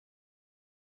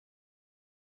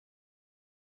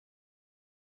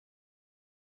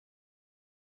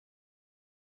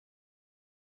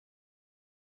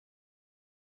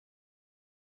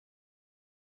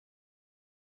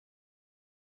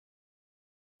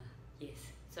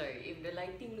Sorry, if the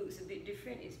lighting looks a bit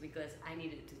different, it's because I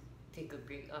needed to take a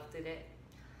break after that.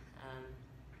 Um,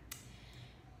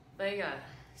 but yeah,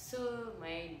 so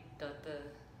my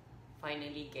daughter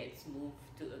finally gets moved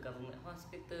to a government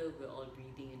hospital. We're all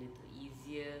breathing a little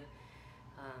easier.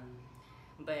 Um,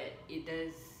 but it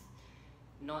does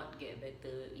not get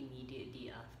better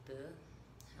immediately after.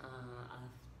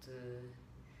 After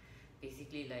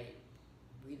basically like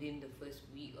within the first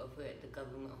week of her at the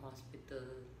government hospital,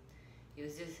 it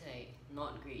was just like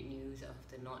not great news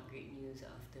after not great news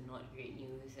after not great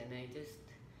news. And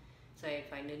I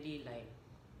finally like,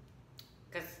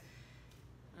 because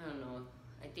I don't know,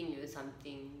 I think it was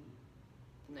something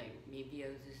like maybe I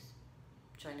was just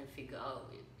trying to figure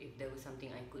out if there was something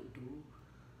I could do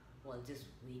while just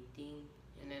waiting.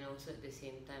 And then also at the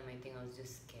same time, I think I was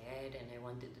just scared and I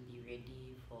wanted to be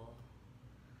ready for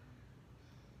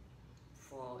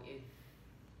if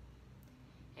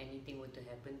anything were to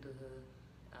happen to her.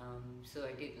 So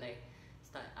I did like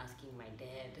start asking my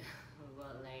dad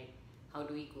about like how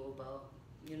do we go about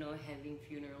having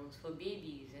funerals for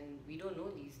babies, and we don't know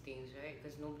these things, right?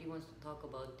 Because nobody wants to talk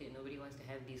about it, nobody wants to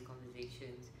have these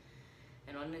conversations.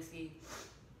 And honestly,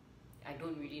 I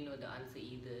don't really know the answer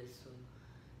either. So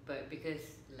but because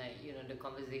like the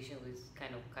conversation was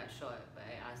kind of cut short, but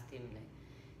I asked him like,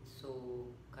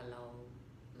 so kalau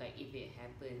like if it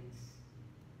happens,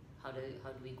 how do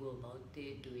we go about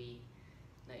it? Do we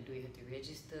have to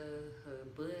register her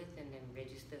birth and then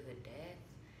register her death?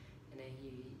 And then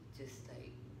he just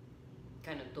like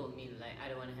kind of told me like, I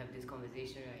don't want to have this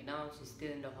conversation right now, she's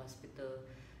still in the hospital,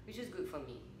 which is good for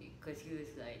me, because he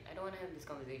was like, I don't want to have this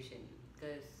conversation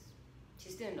because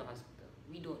she's still in the hospital,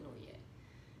 we don't know yet.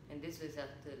 And this was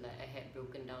after like I had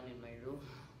broken down in my room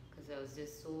because I was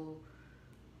just so,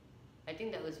 I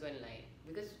think that was when like,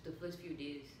 because the first few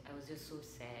days I was just so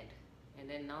sad, and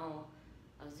then now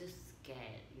I was just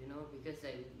scared, because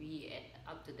like we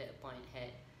up to that point had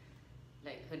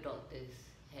like her doctors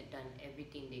had done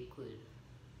everything they could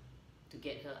to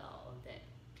get her out of that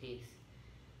place,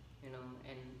 and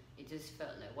it just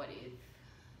felt like, what if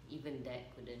even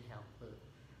that couldn't help her?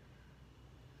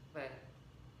 But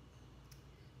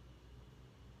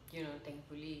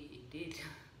thankfully it did.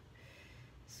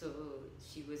 So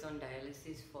she was on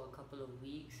dialysis for a couple of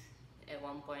weeks. At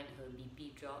one point her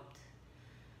BP dropped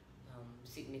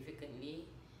significantly,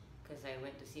 because I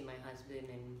went to see my husband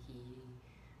and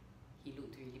he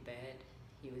looked really bad.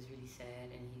 He was really sad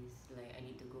and he's like, I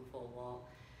need to go for a walk.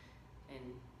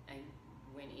 And I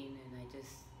went in and I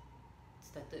just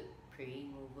started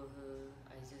praying over her.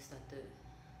 I just started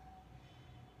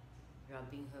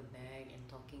rubbing her back and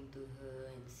talking to her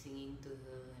and singing to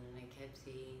her, and I kept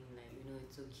saying like,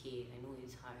 it's okay, I know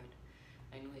it's hard,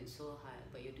 I know it's so hard,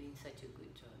 but you're doing such a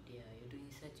good job, dear, you're doing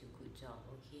such a good job,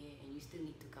 okay, and you still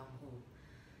need to come home.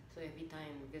 So every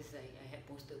time, because I had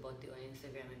posted about it on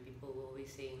Instagram and people were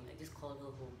always saying like, just call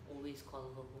her home, always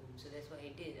call her home. So that's what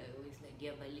I did. I always like,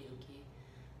 dia balik, okay,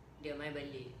 dia mai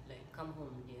balik, like come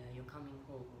home, dear, you're coming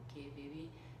home, okay baby,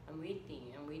 I'm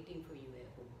waiting for you at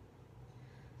home.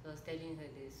 So I was telling her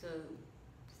this. So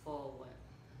for what?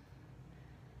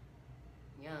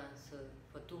 Yeah, so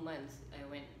for 2 months I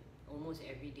went almost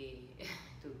every day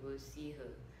to go see her.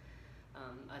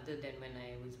 Other than when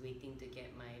I was waiting to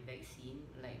get my vaccine,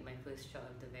 like my first shot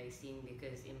of the vaccine,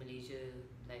 because in Malaysia,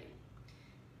 like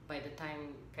by the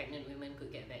time pregnant women could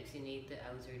get vaccinated,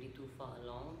 I was already too far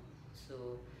along.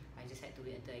 So I just had to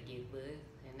wait until I gave birth,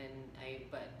 and then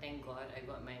but thank God I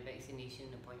got my vaccination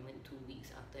appointment 2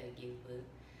 weeks after I gave birth.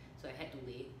 So I had to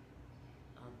wait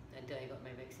until I got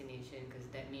my vaccination, because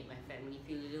that made my family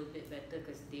feel a little bit better,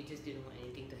 because they just didn't want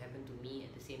anything to happen to me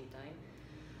at the same time.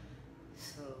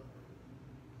 So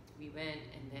we went,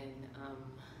 and then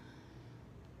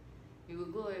we would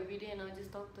go every day and I'll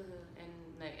just talk to her. And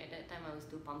like at that time I was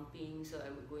still pumping, so I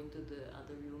would go into the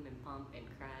other room and pump and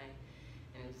cry,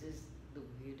 and it was just the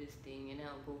weirdest thing. And then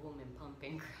I'll go home and pump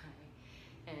and cry.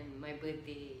 And my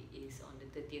birthday is on the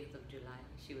 30th of July.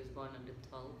 She was born on the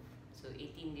 12th. So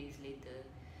 18 days later,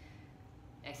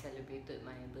 I celebrated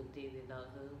my birthday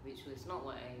without her, which was not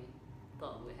what I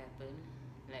thought would happen.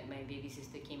 Like my baby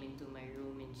sister came into my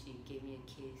room and she gave me a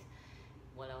kiss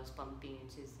while I was pumping, and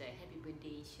she said, happy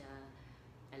birthday Isha,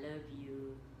 I love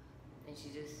you. And she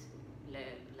just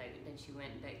then she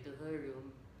went back to her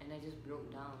room, and I just broke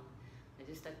down. I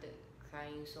just started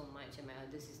crying so much, and my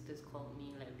other sisters called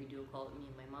me, like video called me,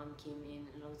 and my mom came in,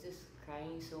 and I was just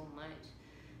crying so much,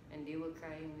 and they were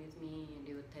crying with me, and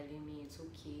they were telling me it's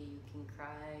okay, you can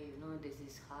cry, this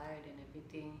is hard and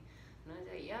everything. And I was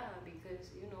like, yeah, because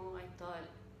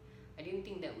I didn't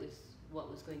think that was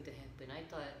what was going to happen. I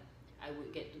thought I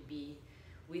would get to be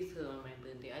with her on my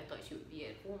birthday. I thought she would be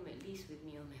at home at least with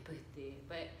me on my birthday,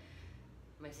 but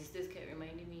my sisters kept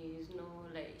reminding me, no,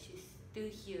 like she's still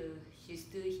here. She's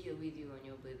still here with you on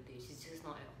your birthday. She's just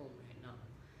not at home right now,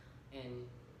 and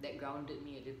that grounded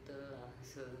me a little.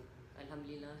 So,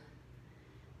 alhamdulillah.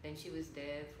 Then she was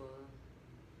there for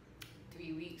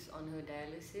 3 weeks on her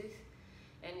dialysis,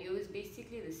 and it was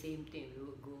basically the same thing. We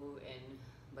would go and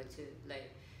baca, like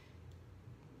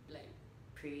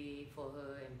pray for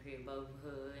her and pray above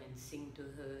her and sing to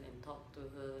her and talk to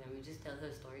her, and we just tell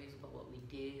her stories about what we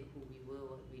did, who we were,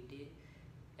 what we did.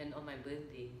 And on my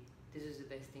birthday, this was the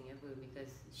best thing ever, because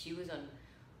she was on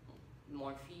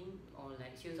morphine, or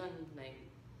like she was on like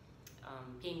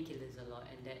painkillers a lot,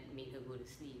 and that made her go to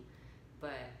sleep.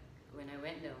 But when I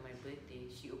went there on my birthday,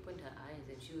 she opened her eyes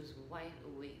and she was wide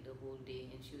awake the whole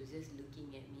day, and she was just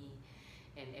looking at me,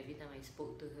 and every time I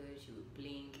spoke to her she would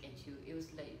blink, and it was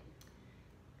like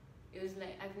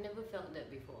I've never felt that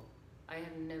before. I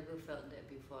have never felt that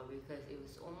before, because it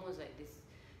was almost like this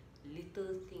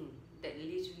little thing that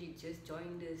literally just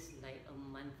joined us like a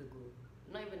month ago.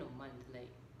 Not even a month, like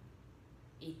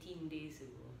 18 days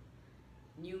ago.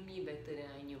 Knew me better than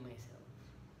I knew myself.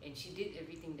 And she did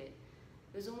everything that,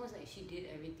 it was almost like she did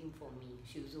everything for me.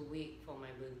 She was awake for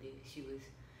my birthday. She was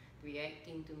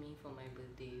reacting to me for my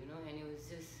birthday, you know, and it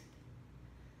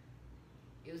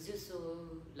was just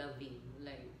so loving.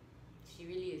 Like, she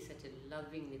really is such a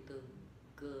loving little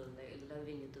girl, like a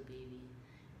loving little baby.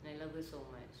 And I love her so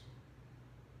much.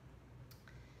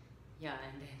 Yeah,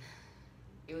 and then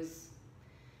it was,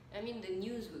 I mean, the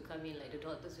news would come in, like the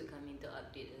doctors would come in to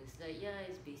update us. Like, yeah,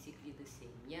 it's basically the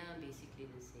same. Yeah, basically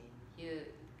the same. Here,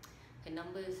 her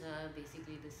numbers are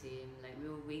basically the same. Like, we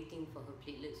were waiting for her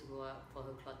platelets to go up, for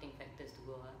her clotting factors to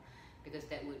go up, because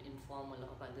that would inform a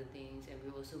lot of other things. And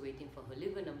we were also waiting for her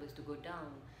liver numbers to go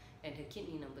down and her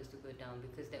kidney numbers to go down,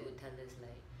 because that would tell us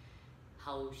like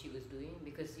how she was doing,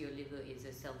 because your liver is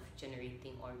a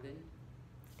self-generating organ,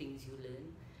 things you learn.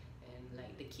 And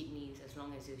like the kidneys, as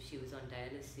long as if she was on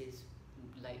dialysis,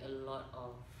 like a lot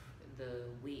of the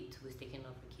weight was taken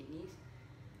off her kidneys.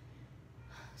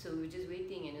 So we were just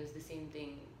waiting, and it was the same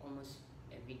thing almost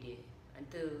every day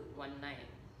until one night,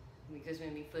 because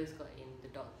when we first got in, the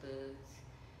doctors,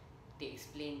 they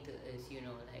explained to us, you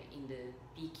know, like in the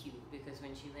PQ, because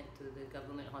when she went to the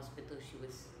government hospital, she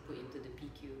was put into the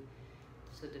PQ.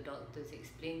 So the doctors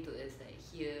explained to us that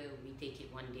here we take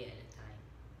it one day at a time.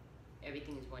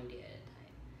 Everything is one day at a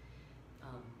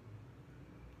time.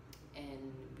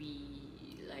 And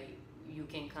you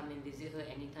can come and visit her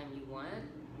anytime you want,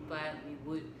 but we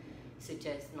would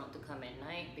suggest not to come at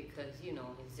night, because, you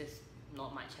know, it's just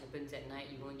not much happens at night.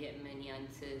 You won't get many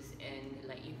answers, and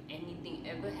like if anything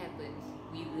ever happens,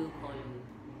 we will call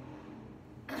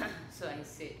you. So I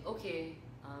said, okay,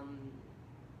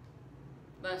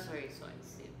 so I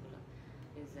said,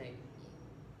 it's like,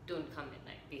 don't come at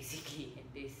night, basically. And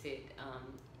they said,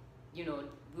 you know,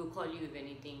 we'll call you if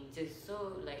anything, just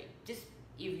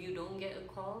if you don't get a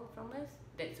call from us,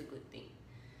 that's a good thing.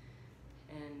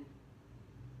 And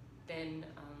then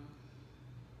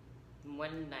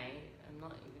one night, I'm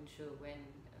not even sure when,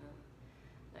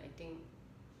 I think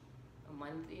a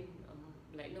month in,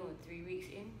 3 weeks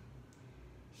in,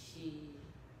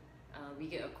 we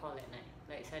get a call at night.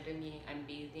 Like suddenly I'm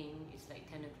bathing, it's like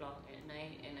 10 o'clock at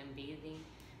night, and I'm bathing,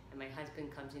 and my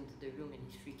husband comes into the room and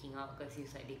he's freaking out, because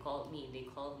he's like, they called me,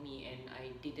 and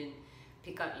I didn't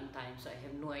pick up in time, so I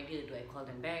have no idea, do I call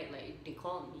them back? Like, they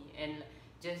called me, and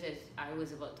just as I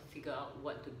was about to figure out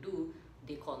what to do,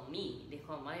 they called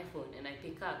my phone, and I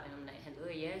pick up, and I'm like, hello,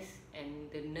 yes. And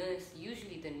the nurse,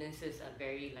 usually the nurses are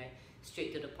very like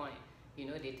straight to the point, you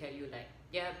know, they tell you like,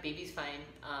 yeah, baby's fine,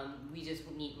 we just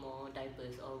need more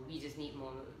diapers, or we just need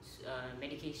more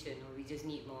medication, or we just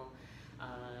need more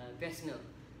breast milk.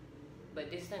 But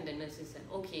this time the nurse said,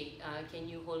 okay, can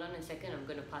you hold on a second, I'm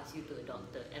gonna pass you to a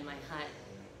doctor. And my heart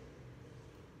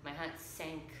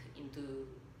sank into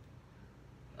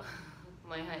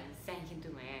my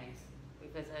ass,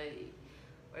 because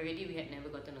we had never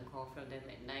gotten a call from them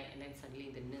at night, and then suddenly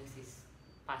the nurse is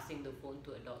passing the phone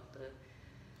to a doctor,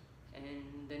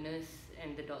 and the nurse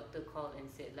and the doctor called and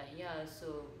said like, yeah,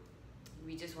 so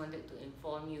we just wanted to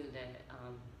inform you that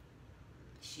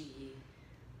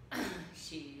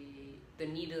the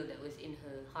needle that was in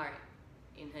her heart,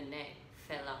 in her neck,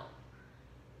 fell out,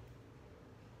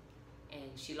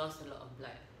 and she lost a lot of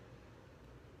blood.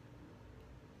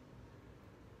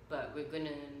 But we're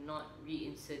gonna not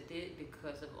reinsert it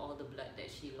because of all the blood that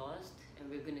she lost, and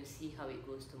we're gonna see how it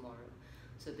goes tomorrow.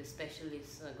 So the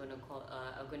specialists are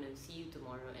gonna see you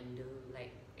tomorrow, and they'll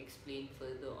like explain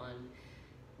further on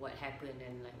what happened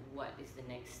and like what is the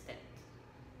next step.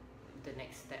 the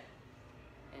next step.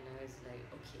 And I was like,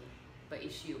 okay, but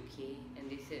is she okay? And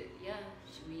they said, yeah,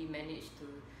 we managed to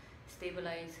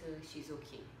stabilize her, she's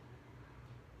okay.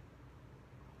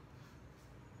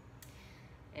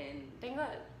 And thank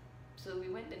God. So we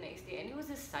went the next day, and it was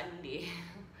a Sunday.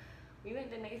 We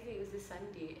went the next day, it was a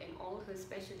Sunday, and all her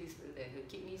specialists were there. Her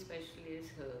kidney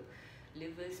specialist, her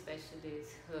liver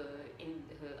specialist, her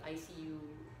ICU,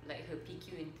 like her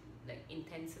PQ, like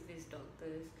intensivist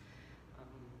doctors,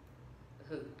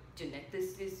 her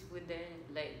geneticists were there.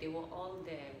 Like they were all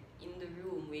there in the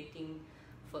room waiting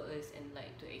for us and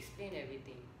like to explain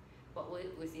everything. But what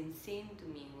was insane to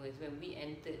me was when we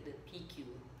entered the PQ,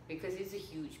 because it's a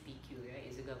huge PQ, right?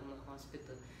 It's a government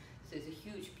hospital. So it's a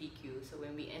huge PQ. So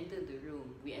when we entered the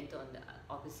room, we entered on the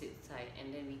opposite side,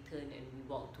 and then we turned and we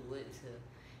walked towards her.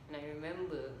 And I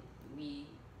remember we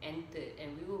entered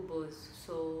and we were both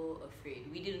so afraid.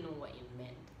 We didn't know what it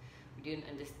meant. We didn't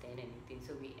understand anything.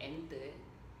 So we entered,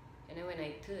 and then when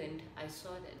I turned, I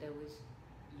saw that there was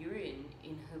urine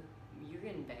in her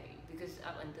urine bag, because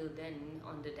up until then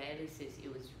on the dialysis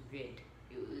it was red.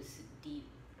 It was deep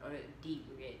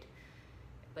red.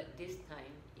 But this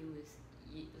time it was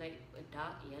like a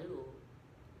dark yellow,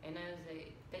 and I was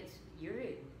like, that's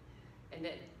urine. And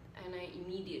I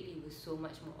immediately was so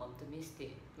much more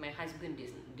optimistic. My husband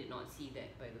did not see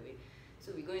that, by the way.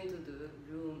 So we go into the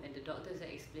room, and the doctors are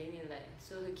explaining like,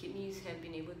 so her kidneys have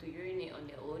been able to urinate on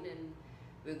their own, and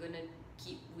we're gonna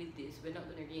keep with this. We're not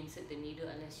gonna reinsert the needle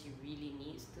unless she really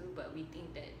needs to, but we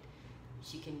think that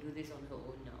she can do this on her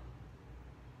own now.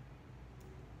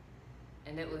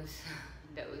 And that was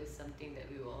something that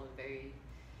we were all very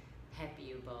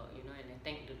happy about, you know. And I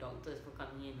thank the doctors for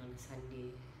coming in on a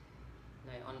Sunday,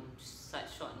 like on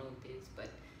such short notice, but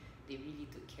they really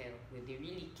took care of her. They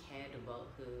really cared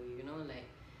about her, you know, like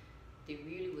they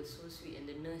really were so sweet. And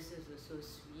the nurses were so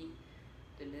sweet.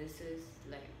 The nurses,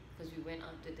 like, because we went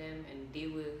up to them, and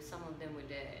some of them were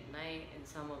there at night, and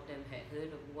some of them had heard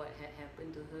of what had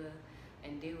happened to her,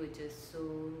 and they were just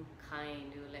so kind.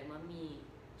 They were like, "Mommy,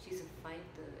 she's a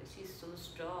fighter, she's so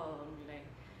strong, like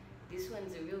this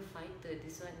one's a real fighter,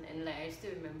 this one." And like I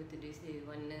still remember to this day,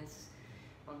 one nurse,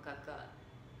 one kakak,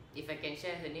 if I can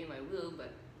share her name I will,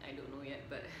 but I don't know yet,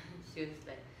 but she was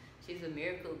like, "She's a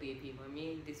miracle baby,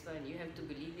 Mommy, this one, you have to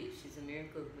believe it, she's a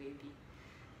miracle baby."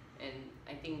 And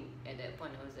I think at that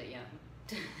point I was like, yeah.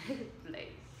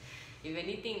 Like, if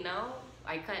anything now,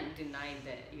 I can't deny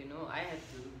that, you know, I have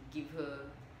to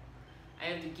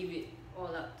give it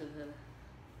all up to her.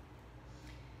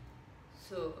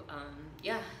 So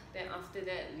yeah, then after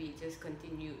that we just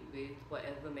continued with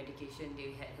whatever medication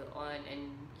they had her on.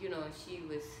 And you know,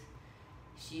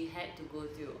 she had to go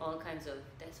through all kinds of,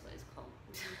 that's what it's called,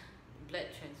 blood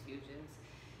transfusions.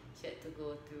 She had to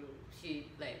go through,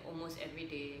 like almost every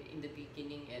day in the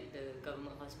beginning at the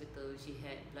government hospital, she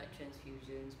had blood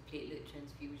transfusions, platelet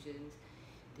transfusions.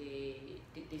 They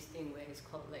did this thing where it's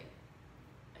called, like,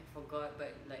 I forgot,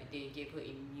 but like they gave her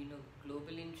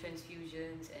immunoglobulin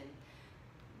transfusions, and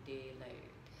they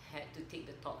like had to take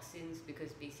the toxins,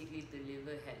 because basically the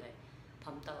liver had like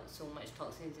pumped out so much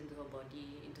toxins into her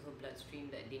body, into her bloodstream,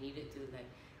 that they needed to like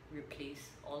replace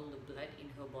all the blood in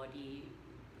her body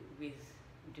with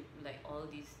like all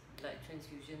these blood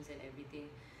transfusions and everything.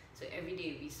 So every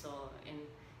day we saw, and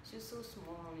she was so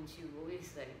small, and she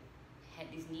always like had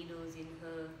these needles in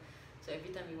her. So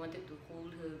every time we wanted to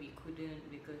hold her, we couldn't,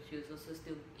 because she was also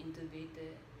still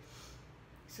intubated.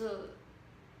 So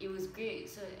it was great.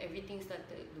 So everything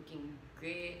started looking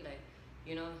great. Like,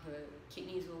 you know, her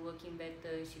kidneys were working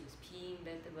better, she was peeing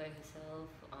better by herself,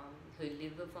 her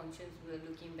liver functions were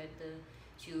looking better.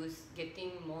 She was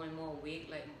getting more and more awake.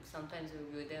 Like sometimes when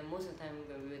we were there, most of the time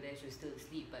when we were there, she was still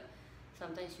asleep, but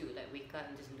sometimes she would like wake up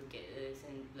and just look at us,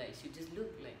 and like she would just look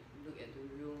at the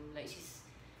room. Like,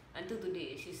 until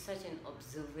today, she's such an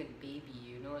observant baby,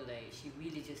 you know, like she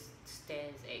really just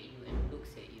stares at you and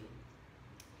looks at you.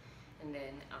 And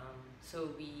then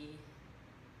so we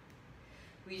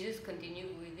just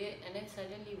continued with it. And then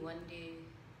suddenly one day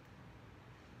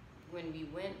when we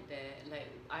went there, like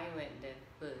I went there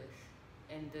first,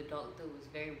 and the doctor was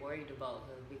very worried about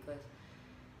her, because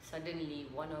suddenly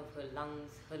one of her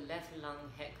lungs, her left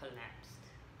lung, had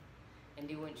collapsed, and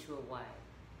they weren't sure why.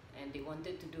 And they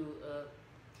wanted to do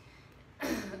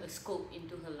a scope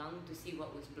into her lung to see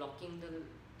what was blocking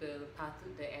the path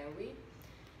of the airway.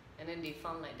 And then they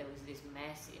found like there was this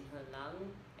mass in her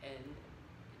lung, and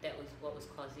that was what was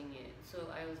causing it. So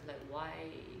I was like, why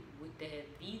would there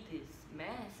be this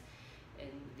mass? And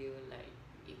they were like,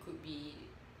 it could be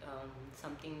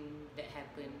something that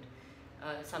happened,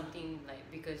 something like,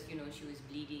 because you know she was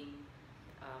bleeding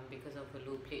because of her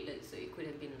low platelets, so it could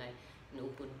have been like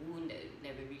open wound that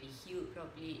never really healed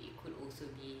properly. It could also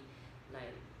be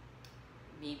like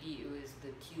maybe it was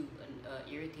the tube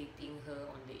irritating her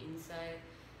on the inside,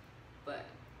 but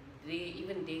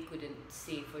they couldn't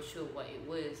say for sure what it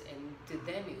was, and to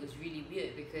them it was really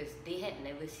weird because they had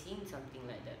never seen something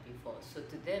like that before. So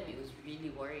to them it was really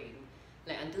worrying,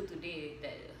 like until today,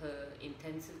 that her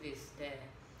intensivist there,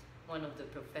 one of the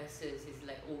professors, is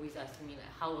like always asking me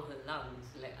like, how are her lungs,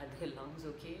 like are her lungs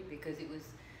okay, because it was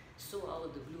so out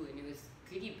of the blue and it was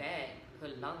pretty bad. Her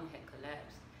lung had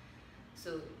collapsed.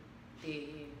 So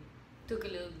they took a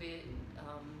little bit,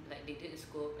 like they did a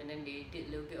scope, and then they did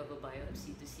a little bit of a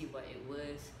biopsy to see what it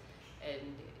was.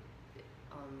 And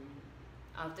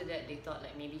after that they thought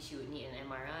like maybe she would need an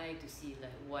MRI to see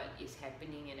like what is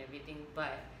happening and everything.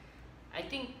 But I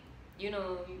think, you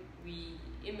know, we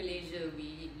in Malaysia,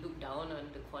 we look down on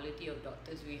the quality of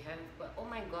doctors we have, but oh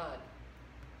my god,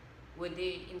 were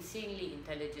they insanely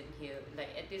intelligent here. Like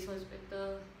at this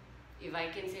hospital, if I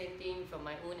can say anything from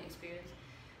my own experience,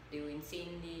 they were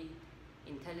insanely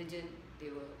intelligent, they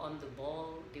were on the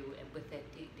ball, they were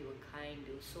empathetic, they were kind,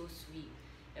 they were so sweet.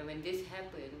 And when this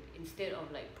happened, instead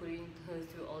of like putting her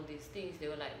through all these things, they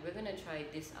were like, we're gonna try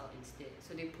this out instead.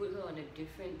 So they put her on a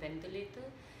different ventilator,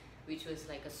 which was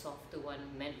like a softer one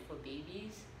meant for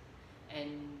babies.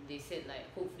 And they said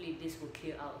like, hopefully this will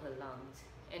clear out her lungs.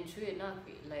 And true enough,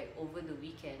 like over the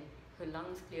weekend, her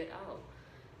lungs cleared out.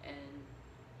 And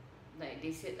like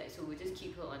they said like, so we'll just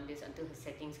keep her on this until her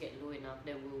settings get low enough,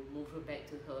 then we'll move her back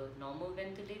to her normal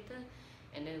ventilator,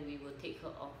 and then we will take her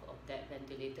off of that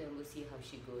ventilator and we'll see how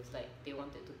she goes. Like they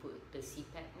wanted to put the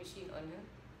CPAP machine on her.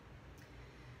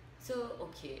 So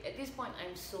okay, at this point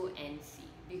I'm so antsy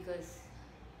because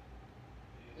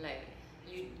like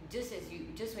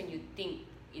just when you think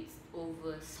it's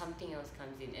over, something else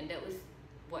comes in. And that was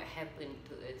what happened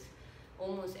to us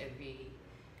almost every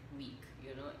week,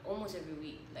 you know, almost every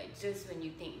week. Like just when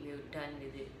you think we were done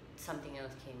with it, something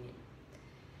else came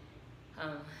in.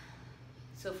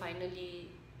 So finally,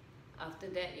 after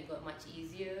that, it got much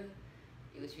easier.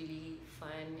 It was really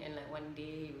fun, and like one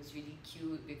day it was really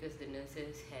cute because the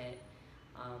nurses had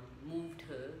moved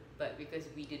her, but because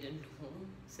we didn't know,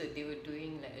 so they were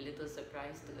doing like a little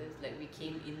surprise to us. Like we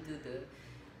came into the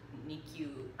NICU,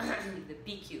 the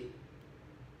PQ.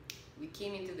 We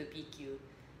came into the PQ,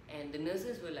 and the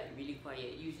nurses were like really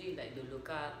quiet. Usually like they'll look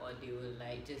up or they will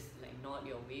like just like nod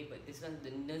your way, but this one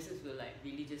the nurses were like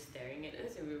really just staring at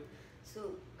us, and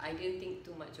so I didn't think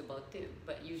too much about it.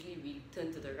 But usually we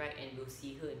turn to the right and we'll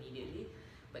see her immediately,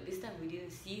 but this time we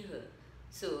didn't see her.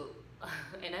 So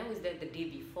and I was there the day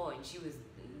before and she was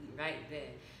right there,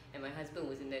 and my husband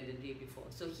wasn't there the day before.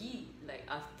 So he, like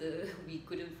after we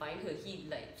couldn't find her, he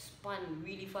like spun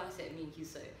really fast at me.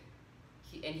 He's like,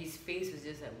 and his face was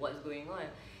just like, what's going on?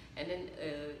 And then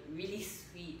a really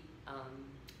sweet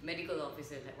medical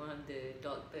officer, like one of the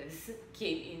doctors,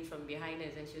 came in from behind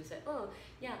us, and she was like, oh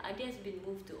yeah, Aadya's been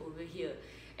moved to over here.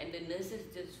 And the nurses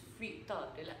just freaked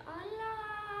out. They're like,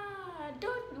 Allah,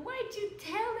 why'd you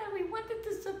tell them? We wanted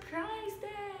to surprise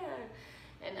them.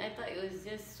 And I thought it was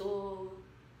just so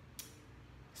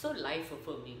life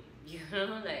affirming, you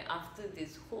know, like after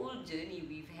this whole journey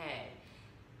we've had.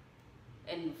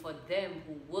 And for them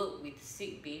who work with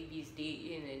sick babies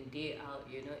day in and day out,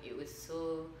 you know, it was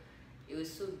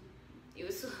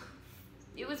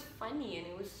funny, and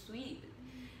it was sweet,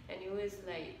 and it was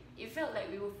like, it felt like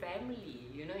we were family,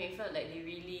 you know. It felt like they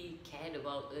really cared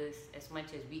about us as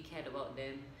much as we cared about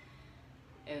them,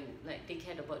 and like they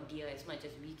cared about Dia as much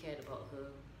as we cared about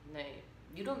her. Like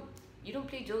you don't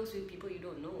play jokes with people you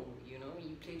don't know, you know.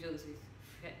 You play jokes with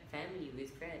family,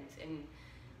 with friends, and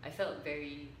I felt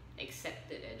very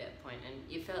accepted at that point, and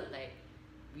it felt like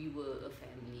we were a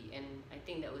family. And I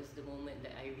think that was the moment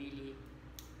that I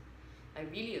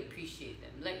really appreciate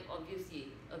them. Like obviously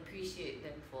appreciate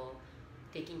them for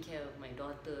taking care of my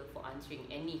daughter, for answering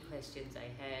any questions I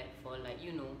had, for like,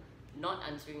 you know, not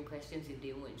answering questions if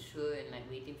they weren't sure, and like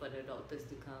waiting for the doctors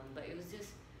to come. But it was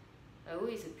just, I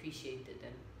always appreciated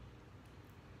them,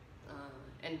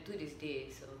 and to this day.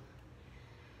 So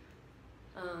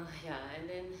yeah,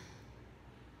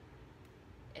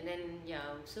 and then yeah,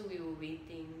 so we were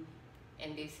waiting,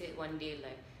 and they said one day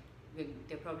like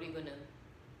they're probably gonna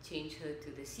change her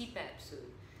to the CPAP soon.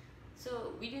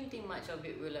 So we didn't think much of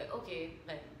it. We were like, okay,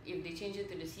 like if they change her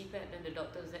to the CPAP, then the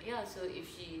doctor was like, yeah, so if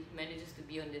she manages to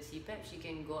be on the CPAP, she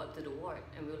can go up to the ward.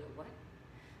 And we were like, what?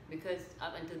 Because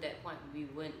up until that point, we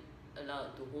weren't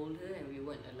allowed to hold her, and we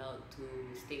weren't allowed to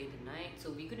stay the night, so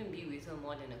we couldn't be with her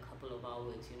more than a couple of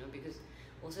hours, you know, because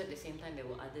also at the same time there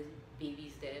were other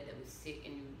babies there that were sick,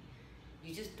 and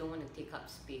you just don't want to take up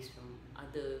space from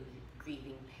other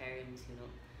grieving parents, you know.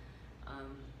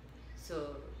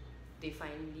 So they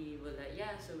finally were like,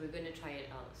 yeah, so we're gonna try it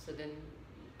out. So then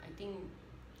I think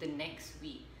the next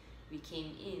week we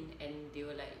came in and they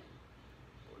were like,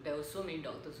 there were so many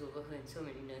doctors over her and so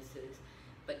many nurses,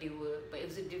 but it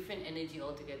was a different energy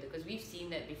altogether, because we've seen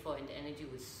that before and the energy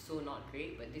was so not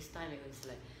great. But this time it was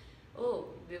like, oh,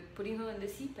 we're putting her on the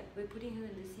CPAP, we're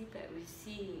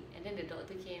seeing. And then the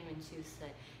doctor came and she was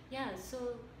like, yeah,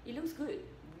 so it looks good,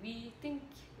 we think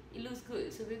it looks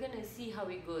good, so we're gonna see how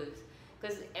it goes.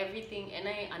 Because everything, and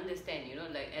I understand, you know,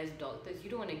 like as doctors, you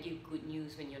don't want to give good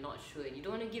news when you're not sure, and you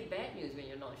don't want to give bad news when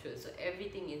you're not sure. So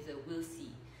everything is a we'll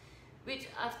see. Which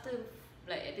after,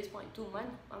 like at this point, 2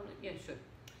 months, I'm like, yeah, sure.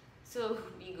 So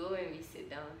we go and we sit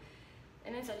down,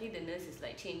 and then suddenly the nurse is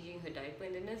like changing her diaper,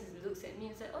 and the nurse looks at me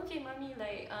and said, okay, mommy,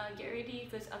 like get ready,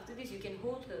 because after this you can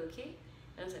hold her, okay?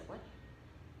 And I was like, what?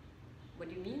 What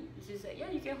do you mean? She's like,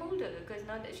 yeah, you can hold her, because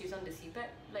now that she's on the CPAP,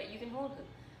 like you can hold her.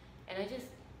 And I just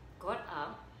got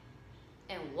up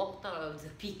and walked out of the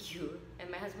PQ,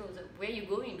 and my husband was like, where are you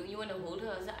going? Don't you want to hold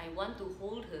her? I was like, I want to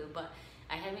hold her, but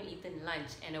I haven't eaten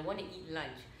lunch, and I want to eat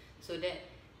lunch so that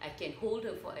I can hold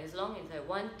her for as long as I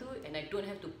want to, and I don't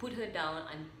have to put her down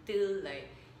until like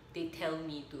they tell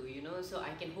me to, you know. So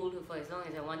I can hold her for as long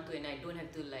as I want to, and I don't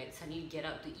have to like suddenly get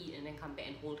up to eat and then come back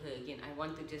and hold her again. I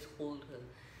want to just hold her.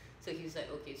 So he was like,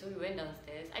 okay. So we went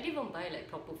downstairs. I didn't even buy like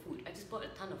proper food. I just bought a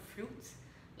ton of fruits,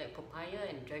 like papaya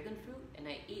and dragon fruit, and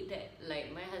I ate that.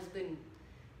 Like my husband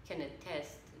can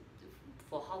attest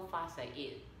for how fast I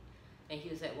ate. And he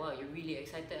was like, wow, you're really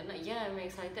excited. I'm like, yeah, I'm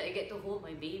excited. I get to hold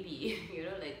my baby. You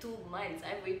know, like 2 months.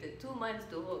 I waited 2 months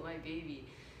to hold my baby.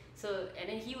 So, and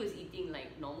then he was eating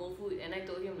like normal food. And I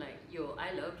told him like, yo,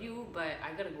 I love you, but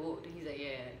I gotta go. And he's like,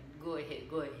 yeah, go ahead,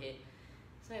 go ahead.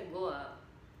 So I go up.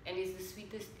 And it's the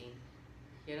sweetest thing,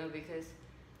 you know, because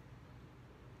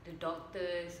the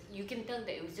doctors, you can tell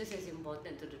that it was just as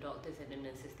important to the doctors and the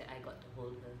nurses that I got to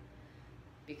hold her.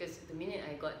 Because the minute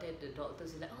I got there, the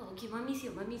doctors were like, oh, okay, mommy's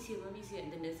here, mommy's here, mommy's here.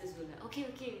 And the nurses were like, okay,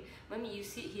 okay, mommy, you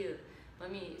sit here.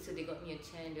 Mommy, so they got me a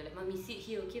chair and they're like, mommy, sit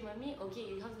here, okay, mommy?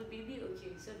 Okay, how's the baby?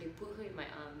 Okay, so they put her in my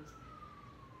arms.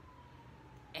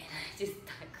 And I just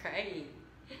start crying.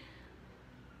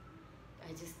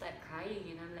 I just start crying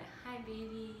and I'm like, hi,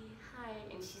 baby, hi.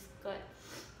 And she's got,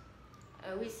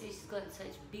 I always say she's got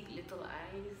such big little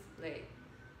eyes. Like,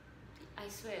 I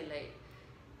swear, like,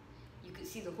 you could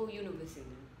see the whole universe in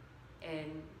them,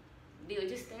 and they were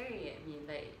just staring at me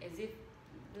like as if,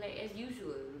 like as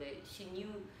usual, like she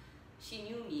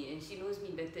knew me and she knows me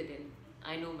better than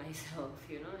I know myself,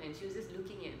 you know. And she was just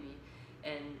looking at me,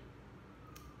 and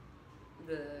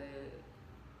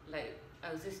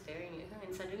I was just staring at her,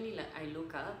 and suddenly like I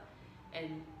look up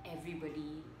and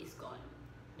everybody is gone.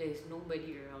 There's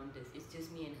nobody around us. It's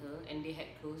just me and her, and they had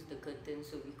closed the curtain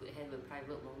so we could have a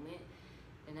private moment.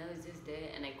 And I was just there,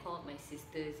 and I called my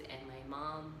sisters and my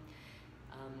mom.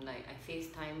 Like I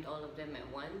FaceTimed all of them at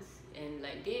once, and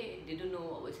like they didn't know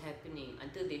what was happening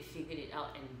until they figured it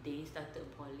out, and they started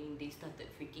bawling, they started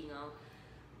freaking out.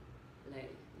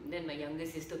 Like then my younger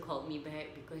sister called me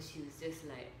back because she was just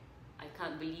like, I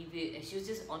can't believe it, and she was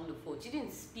just on the phone. She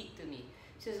didn't speak to me.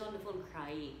 She was on the phone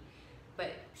crying,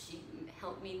 but she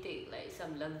helped me take like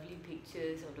some lovely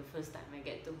pictures of the first time I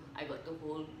got to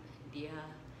hold Dia.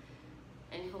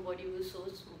 And her body was so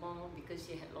small because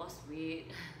she had lost weight,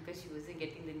 because she wasn't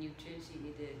getting the nutrients she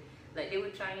needed. Like they were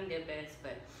trying their best,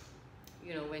 but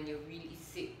you know, when you're really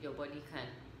sick, your body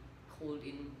can't hold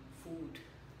in food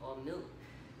or milk.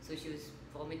 So she was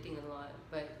vomiting a lot,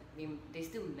 but they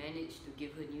still managed to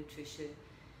give her nutrition.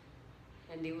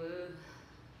 And they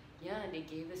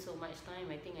gave her so much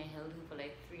time. I think I held her for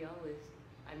like 3 hours.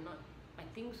 I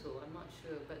think so, I'm not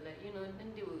sure. But like, you know,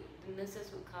 then the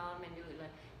nurses would come and they would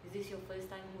like, is this your first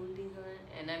time holding her?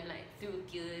 And I'm like through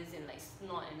tears and like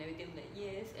snot and everything, like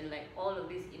yes. And like all of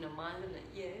this in a mask, I'm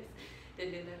like yes. Then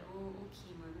they're like, oh,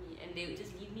 okay, mommy. And they would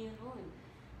just leave me alone.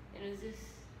 And it was just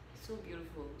so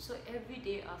beautiful. So every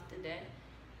day after that,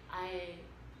 I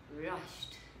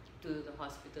rushed to the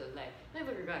hospital. Like,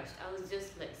 never rushed, I was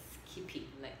just like skipping,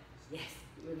 like, yes,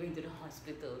 we're going to the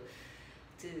hospital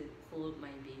to hold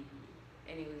my baby.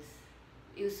 And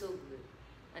it was so good.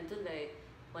 Until like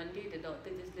one day the doctor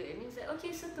just looked at me and said,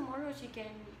 okay, so tomorrow she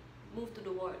can move to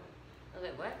the ward. I was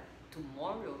like, what?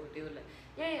 Tomorrow? They were like,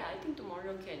 yeah, I think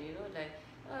tomorrow can, you know, like,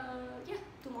 yeah,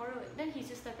 tomorrow. Then he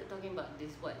just started talking about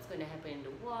this, what's going to happen in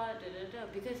the ward,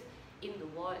 because in the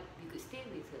ward, we could stay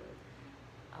with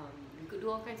her. We could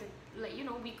do all kinds of, like, you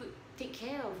know, we could take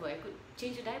care of her. I could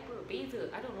change a diaper, bathe her,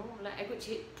 I don't know, like, I could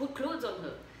put clothes on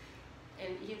her.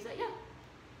 And he was like, yeah.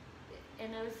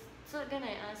 And so then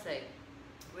I asked, like,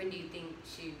 when do you think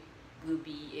she will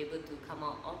be able to come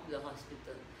out of the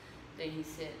hospital? Then he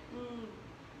said,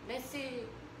 let's say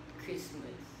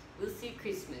Christmas. We'll see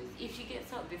Christmas. If she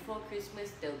gets out before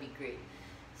Christmas, that'll be great.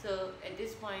 So at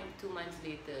this point, 2 months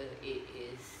later, it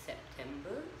is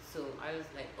September. So I was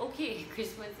like, okay,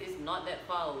 Christmas is not that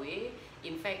far away.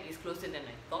 In fact, it's closer than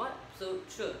I thought. So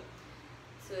sure.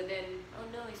 So then, oh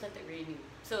no, it started raining.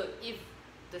 So if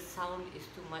the sound is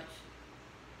too much,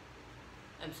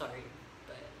 I'm sorry,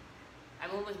 but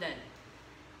I'm almost done.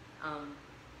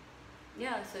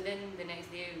 Yeah, so then the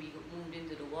next day we moved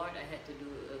into the ward. I had to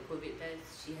do a COVID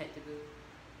test. She had to do,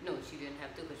 no, she didn't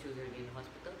have to because she was already in the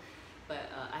hospital. But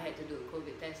I had to do a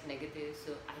COVID test, negative,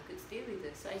 so I could stay with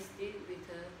her. So I stayed with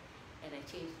her and I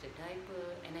changed the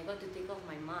diaper and I got to take off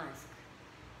my mask.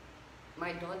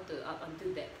 My daughter, up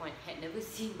until that point, had never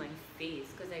seen my face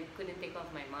because I couldn't take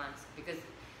off my mask because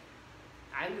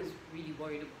I was really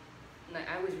worried.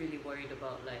 I was really worried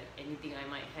about like anything I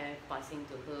might have passing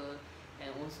to her. And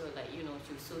also like, you know,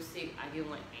 she was so sick, I didn't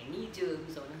want any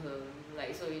germs on her.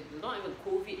 Like, so it's not even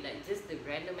COVID, like just the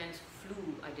random ass flu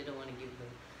I didn't want to give her.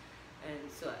 And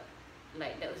so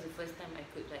like that was the first time I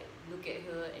could like look at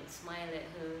her and smile at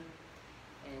her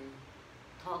and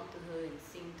talk to her and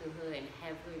sing to her and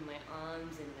have her in my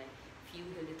arms and like feel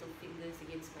her little fingers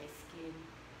against my skin.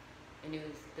 And it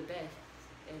was the best.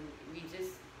 And we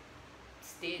just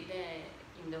stayed there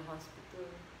in the hospital.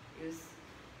 It was,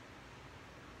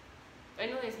 I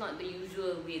know it's not the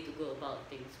usual way to go about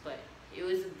things, but it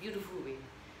was a beautiful way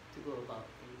to go about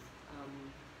things.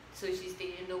 So she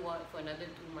stayed in the ward for another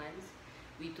 2 months.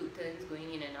 We took turns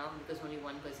going in and out because only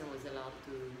one person was allowed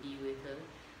to be with her.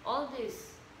 All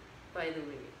this, by the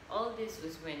way, all this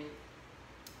was when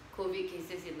COVID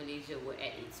cases in Malaysia were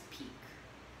at its peak.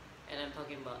 And I'm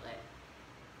talking about like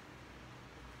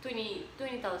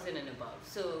 20,000 and above.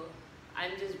 So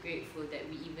I'm just grateful that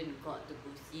we even got to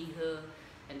go see her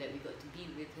and that we got to be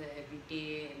with her every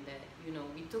day, and that, you know,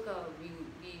 we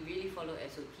really followed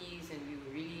SOPs and we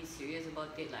were really serious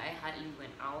about it. Like I hardly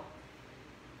went out,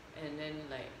 and then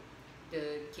like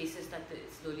the cases started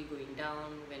slowly going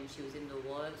down when she was in the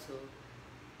ward. So,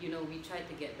 you know, we tried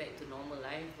to get back to normal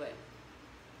life, but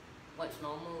what's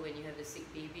normal when you have a sick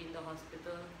baby in the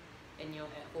hospital and you're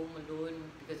at home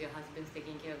alone because your husband's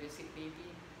taking care of your sick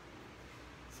baby?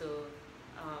 So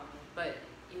but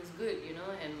it was good, you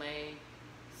know, and my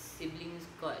siblings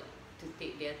got to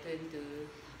take their turn to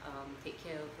take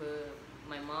care of her.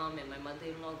 My mom and my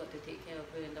mother-in-law got to take care of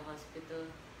her in the hospital.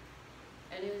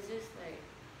 And it was just like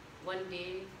one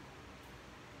day,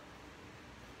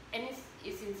 and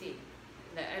it's insane.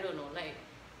 Like, I don't know, like,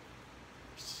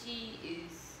 she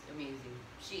is amazing.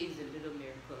 She is a little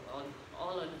miracle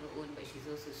all on her own, but she's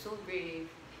also so brave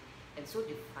and so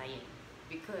defiant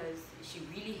because she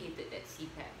really hated that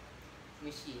CPAP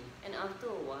machine. And after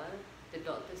a while, the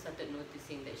doctor started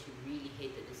noticing that she really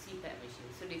hated the CPAP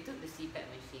machine. So they took the CPAP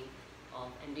machine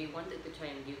off and they wanted to try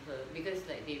and give her, because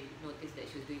like they noticed that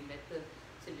she was doing better,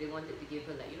 so they wanted to give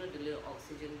her like, you know, the little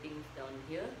oxygen things down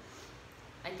here.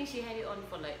 I think she had it on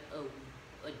for like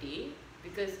a day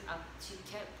because she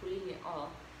kept pulling it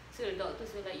off. So the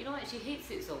doctors were like, you know what, she hates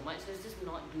it so much, let's just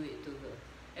not do it to her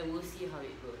and we'll see how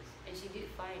it goes. And she did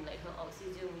fine, like her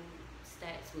oxygen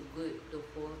stats were good the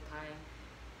whole time.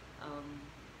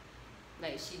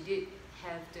 Like she did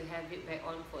have to have it back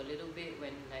on for a little bit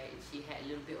when like she had a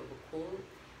little bit of a cold,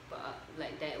 but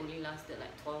like that only lasted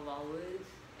like 12 hours,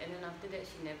 and then after that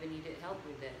she never needed help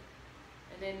with that.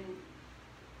 And then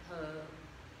her,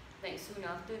 like soon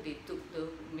after, they took the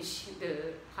machine,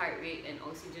 the heart rate and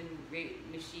oxygen rate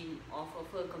machine off of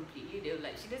her completely. They were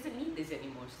like, she doesn't need this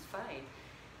anymore, she's fine.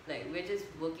 Like, we're just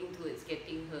working towards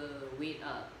getting her weight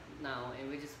up now, and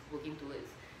we're just working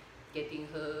towards getting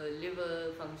her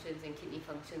liver functions and kidney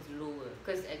functions lower.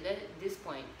 Because at this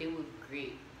point, they were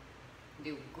great.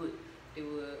 They were good. They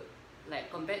were, like,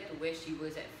 compared to where she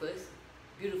was at first,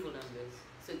 beautiful numbers.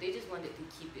 So they just wanted to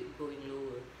keep it going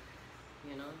lower,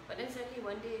 you know. But then suddenly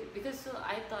one day, because so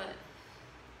I thought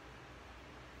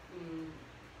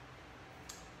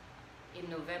in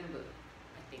November,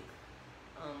 I think,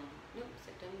 no,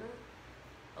 September,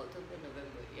 October,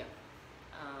 November, yeah.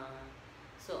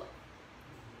 So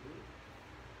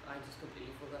I just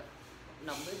completely forgot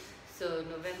numbers. So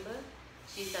November,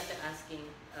 she started asking,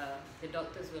 the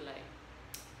doctors were like,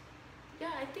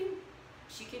 yeah, I think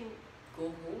she can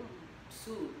go home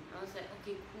soon. I was like,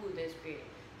 okay, cool, that's great.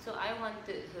 So I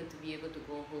wanted her to be able to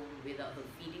go home without her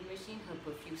feeding machine, her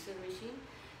perfuser machine.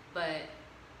 But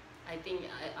I think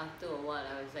after a while,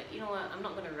 I was like, you know what, I'm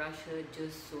not going to rush her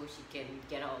just so she can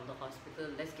get out of the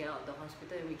hospital. Let's get out of the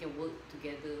hospital and we can work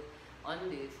together on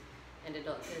this. And the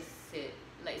doctor said,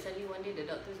 like suddenly one day the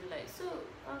doctors were like, so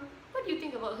what do you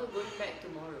think about her going back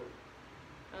tomorrow?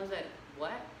 I was like,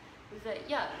 what? He's like,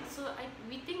 yeah, so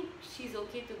we think she's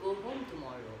okay to go home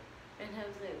tomorrow. And I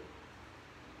was like,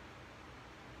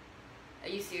 are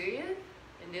you serious?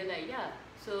 And they're like, yeah,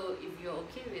 so if you're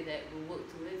okay with that, we'll work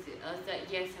towards it. I was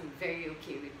like, yes, I'm very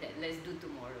okay with that, let's do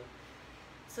tomorrow.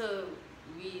 So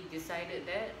we decided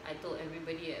that. I told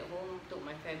everybody at home, told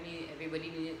my family,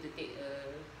 everybody needed to take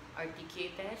a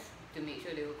RTK test to make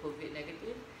sure they were COVID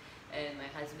negative. And my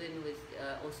husband was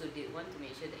also did one to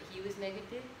make sure that he was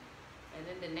negative. And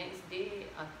then the next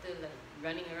day, after like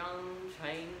running around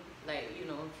trying, like, you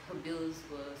know, her bills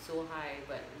were so high,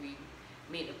 but we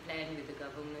made a plan with the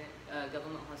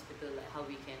government hospital, like how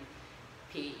we can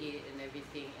pay it and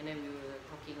everything. And then we were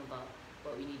talking about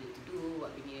what we needed to do,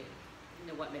 what we needed, you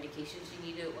know, what medication she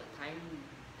needed, what time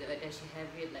does she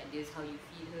have it, like this, how you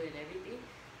feed her and everything.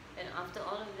 And after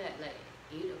all of that, like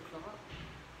 8 o'clock,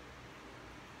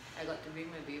 I got to bring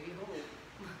my baby home.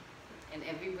 And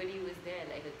everybody was there,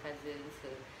 like her cousins,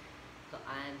 her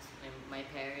aunts, and my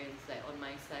parents, like on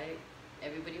my side.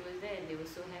 Everybody was there and they were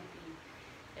so happy.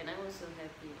 And I was so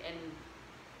happy. And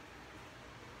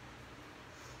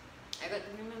I got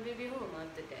to bring my baby home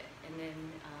after that. And then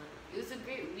it was a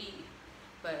great week.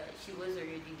 But she was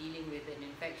already dealing with an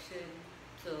infection,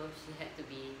 so she had to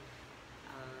be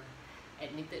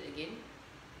admitted again.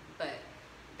 But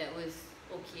that was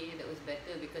okay, that was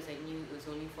better, because I knew it was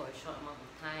only for a short amount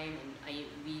of time, and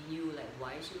we knew like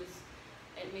why she was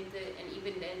admitted. And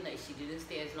even then, like, she didn't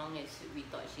stay as long as we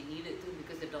thought she needed to,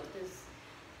 because the doctors,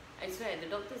 I swear, the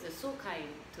doctors are so kind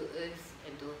to us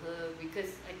and to her,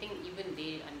 because I think even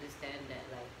they understand that,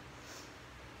 like,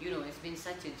 you know, it's been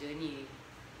such a journey,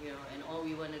 you know, and all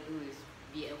we want to do is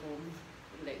be at home,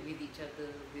 like with each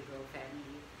other, with our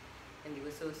family. And they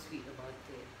were so sweet about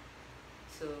it.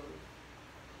 So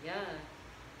yeah,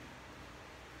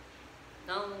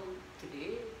 now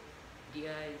today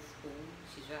Dia is home.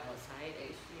 She's right outside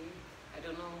actually. I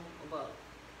don't know about,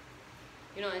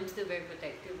 you know, I'm still very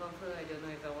protective of her. I don't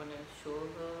know if I want to show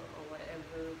her or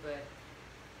whatever, but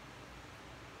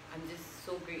I'm just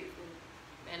so grateful.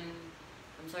 And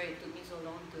I'm sorry it took me so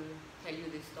long to tell you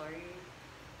this story.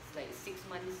 It's like 6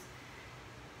 months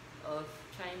of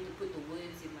trying to put the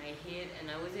words in my head, and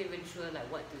I wasn't even sure like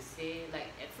what to say. Like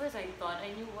at first I thought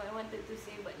I knew what I wanted to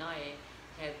say, but now I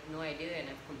have no idea, and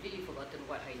I've completely forgotten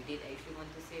what I did actually want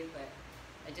to say. But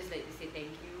I just like to say thank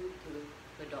you to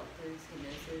the doctors and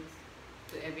nurses,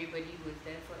 to everybody who was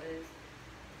there for us,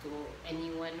 to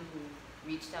anyone who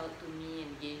reached out to me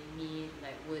and gave me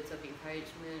like words of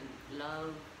encouragement,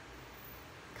 love,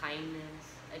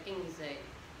 kindness. I think it's like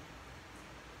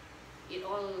it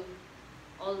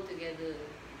all together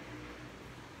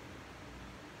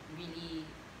really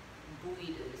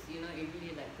buoyed us, you know, it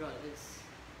really like brought us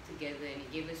together, and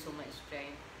it gave us so much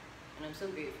strength. And I'm so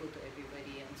grateful to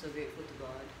everybody. I'm so grateful to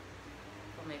God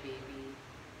for my baby.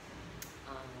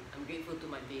 I'm grateful to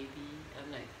my baby.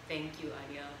 I'm like, thank you,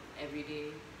 Aadya, every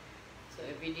day. So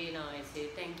every day now I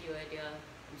say, thank you, Aadya.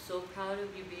 I'm so proud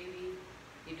of you, baby.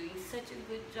 You're doing such a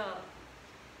good job.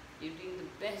 You're doing the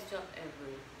best job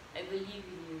ever. I believe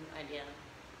in you, Aadya.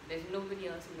 There's nobody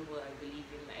else in the world I believe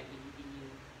in like I believe in you.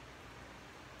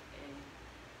 And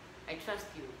I trust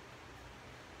you.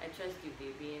 I trust you,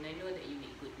 baby, and I know that you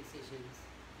make good decisions.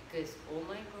 Because, oh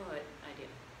my God, Aadya,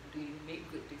 do you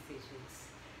make good decisions?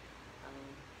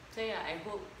 So yeah, I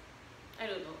hope, I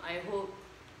don't know, I hope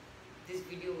this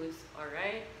video was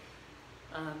alright.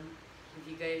 If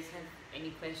you guys have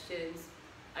any questions,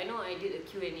 I know I did a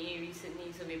Q&A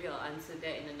recently, so maybe I'll answer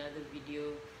that in another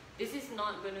video. This is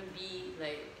not going to be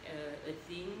like a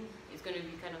thing. It's going to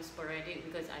be kind of sporadic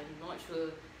because I'm not sure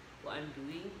what I'm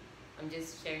doing. I'm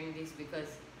just sharing this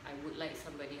because I would like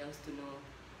somebody else to know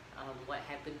what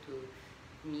happened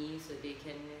to me, so they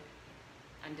can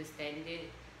understand it,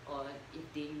 or if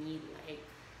they need like,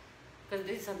 because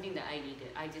this is something that I needed.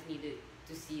 I just needed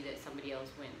to see that somebody else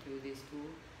went through this too.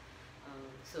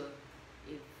 So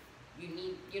if you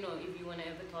need, you know, if you want to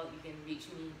ever talk, you can reach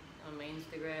me on my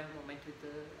Instagram or my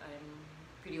Twitter. I'm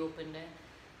pretty open there.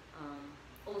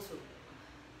 Also,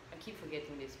 I keep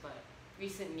forgetting this, but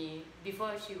recently,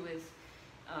 before she was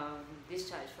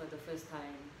discharged for the first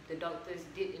time, the doctors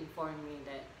did inform me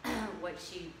that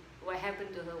what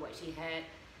happened to her, what she had,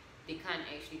 they can't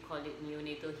actually call it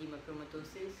neonatal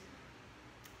hemochromatosis.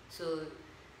 So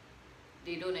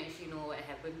they don't actually know what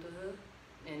happened to her,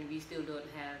 and we still don't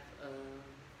have a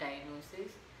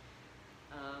diagnosis.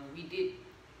 We did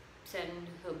send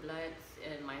her bloods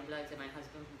and my bloods and my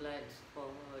husband's bloods for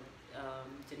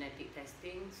genetic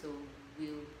testing, so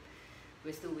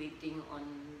we're still waiting on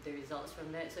the results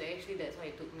from that. So actually that's why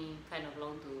it took me kind of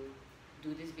long to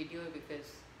do this video, because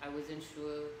I wasn't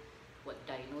sure what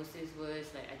diagnosis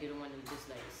was. Like, I didn't want to just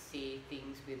like say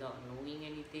things without knowing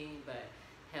anything, but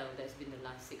hell, that's been the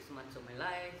last 6 months of my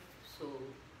life. So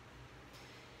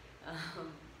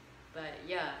but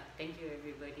yeah, thank you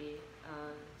everybody.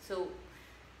 So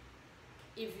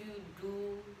if you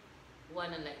do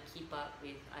want to like keep up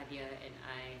with Aadya and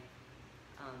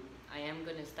I am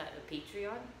gonna start a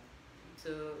Patreon.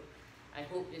 So I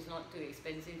hope it's not too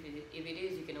expensive. If it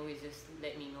is, you can always just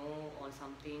let me know or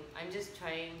something. I'm just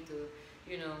trying to,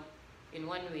 you know, in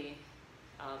one way,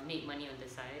 make money on the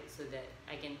side so that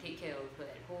I can take care of her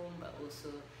at home, but also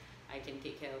I can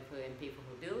take care of her and pay for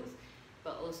her bills.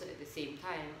 But also at the same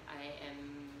time, I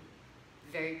am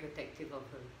very protective of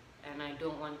her, and I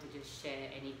don't want to just share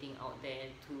anything out there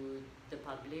to the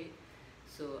public.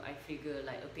 So I figure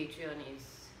like a Patreon is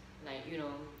like, you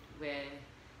know, where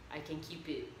I can keep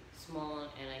it small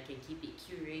and I can keep it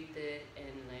curated,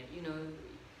 and like, you know,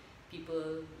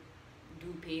 people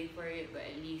do pay for it, but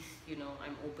at least, you know,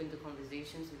 I'm open to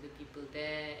conversations with the people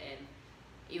there, and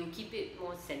it will keep it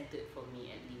more centered for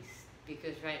me at least.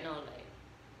 Because right now, like,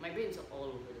 my brain's all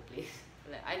over the place.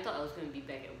 Like, I thought I was going to be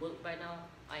back at work by now.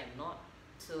 I am not.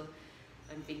 So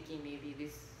I'm thinking maybe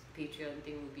this Patreon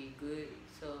thing will be good.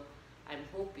 So I'm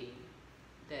hoping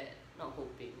that, not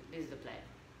hoping, this is the plan.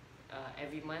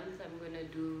 Every month I'm gonna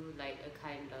do like a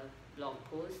kind of blog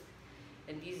post,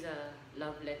 and these are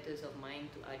love letters of mine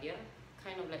to Aadya.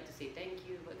 Kind of like to say thank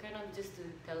you, but kind of just to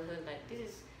tell her like, this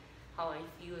is how I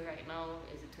feel right now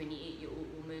as a 28-year-old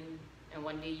woman, and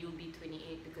one day you'll be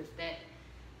 28, because that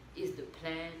is the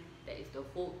plan, that is the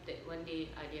hope, that one day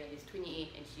Aadya is 28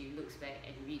 and she looks back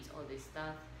and reads all this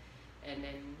stuff. And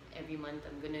then every month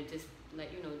I'm gonna just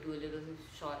like, you know, do a little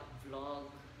short vlog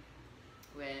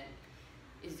where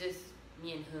it's just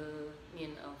me and her, me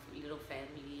and our little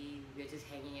family. We're just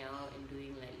hanging out and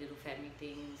doing like little family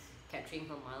things, capturing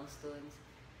her milestones.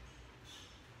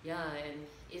 Yeah, and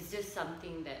it's just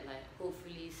something that like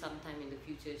hopefully sometime in the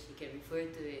future she can refer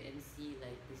to it and see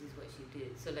like, this is what she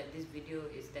did. So like this video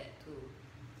is that too,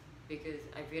 because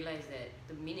I realized that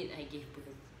the minute I gave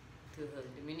birth to her,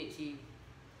 the minute she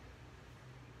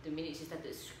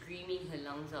started screaming her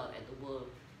lungs out at the world,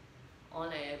 all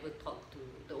I ever talked to,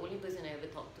 the only person I ever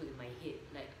talked to in my head,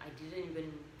 like I didn't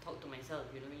even talk to myself,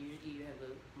 you know, usually you have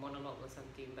a monologue or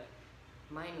something, but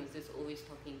mine was just always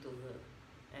talking to her.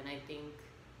 And I think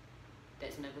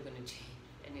that's never gonna change,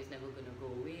 and it's never gonna go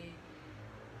away.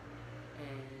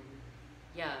 And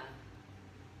yeah,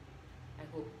 I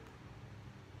hope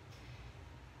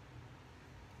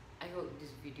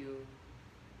this video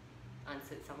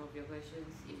answered some of your questions.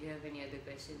 If you have any other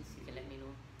questions, you can let me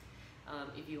know.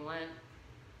 If you want,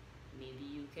 maybe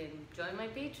you can join my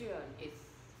Patreon.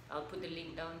 I'll put the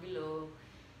link down below.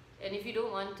 And if you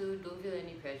don't want to, don't feel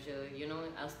any pressure. You know,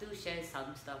 I'll still share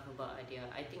some stuff about Aadya.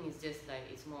 I think it's just like,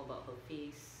 it's more about her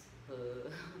face,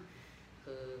 her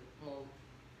more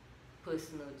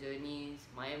personal journeys,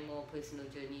 my more personal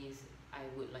journeys. I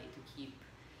would like to keep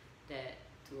that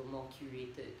to a more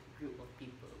curated group of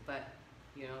people. But,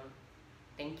 you know,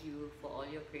 thank you for all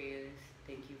your prayers.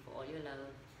 Thank you for all your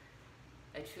love.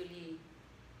 I truly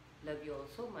love you all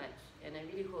so much, and I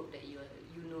really hope that you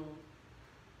know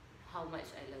how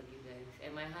much I love you guys.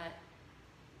 And my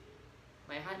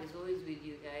heart is always with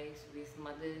you guys, with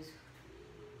mothers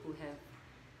who have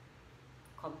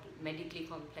medically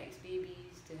complex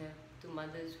babies, to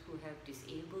mothers who have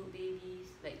disabled babies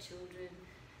like children,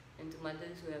 and to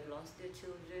mothers who have lost their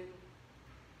children.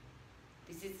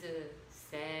 This is a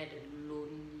sad and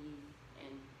lonely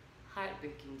and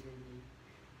heartbreaking journey.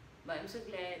 But I'm so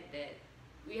glad that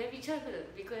we have each other,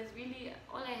 because really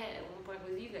all I had at one point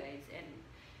was you guys, and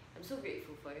I'm so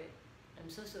grateful for it.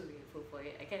 I'm so grateful for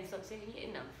it. I can't stop saying it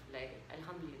enough. Like,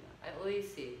 Alhamdulillah. I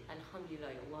always say, Alhamdulillah,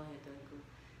 Ya Allah, Ya Tuhanku.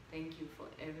 Thank you for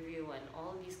everyone,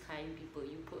 all these kind people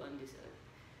you put on this earth.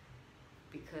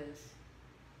 Because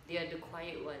they are the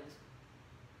quiet ones,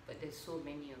 but there's so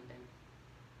many of them.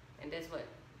 And that's what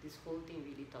this whole thing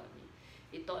really taught me.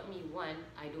 It taught me, one,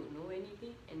 I don't know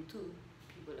anything, and two,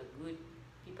 people are good,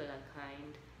 people are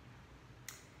kind,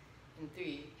 and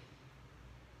three,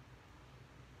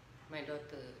 my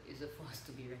daughter is a force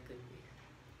to be reckoned with.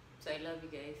 So I love you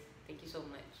guys. Thank you so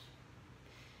much.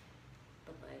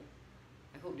 Bye bye.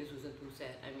 I hope this wasn't too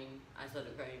sad. I mean, I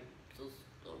started crying, so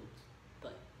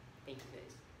but thank you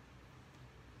guys.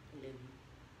 I love you.